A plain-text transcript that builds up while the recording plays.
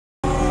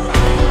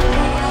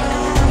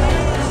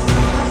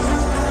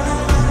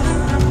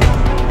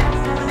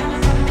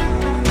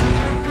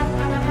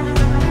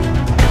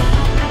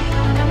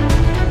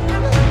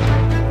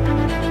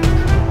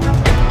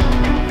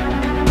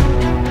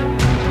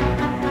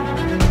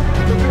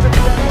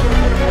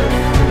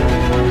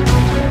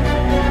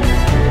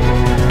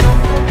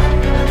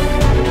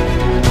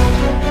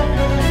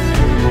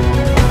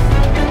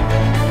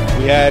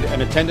had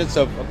an attendance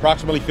of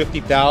approximately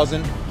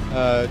 50,000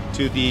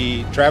 to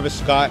the Travis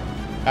Scott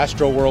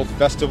Astro World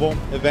Festival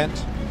event.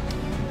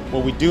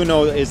 What we do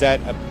know is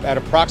that at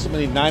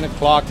approximately 9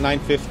 o'clock,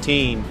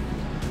 9:15,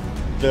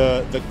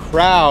 the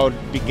crowd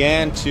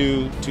began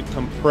to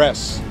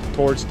compress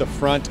towards the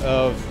front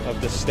of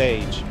the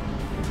stage,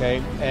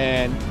 okay?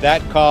 And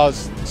that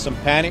caused some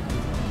panic,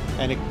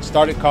 and it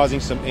started causing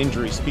some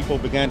injuries. People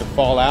began to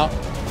fall out,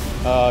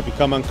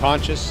 become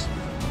unconscious,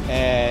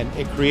 and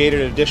it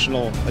created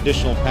additional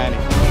panic.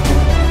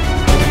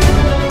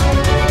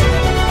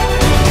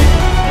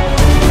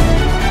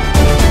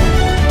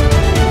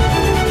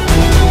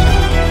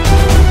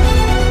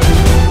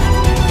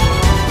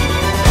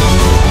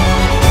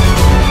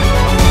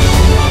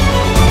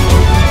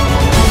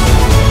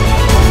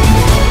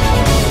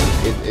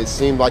 It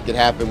seemed like it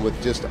happened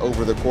with just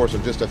over the course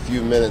of just a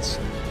few minutes.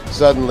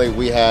 Suddenly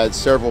we had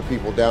several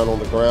people down on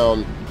the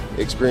ground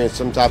experience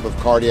some type of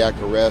cardiac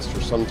arrest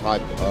or some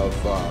type of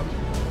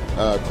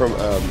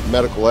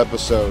medical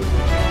episode.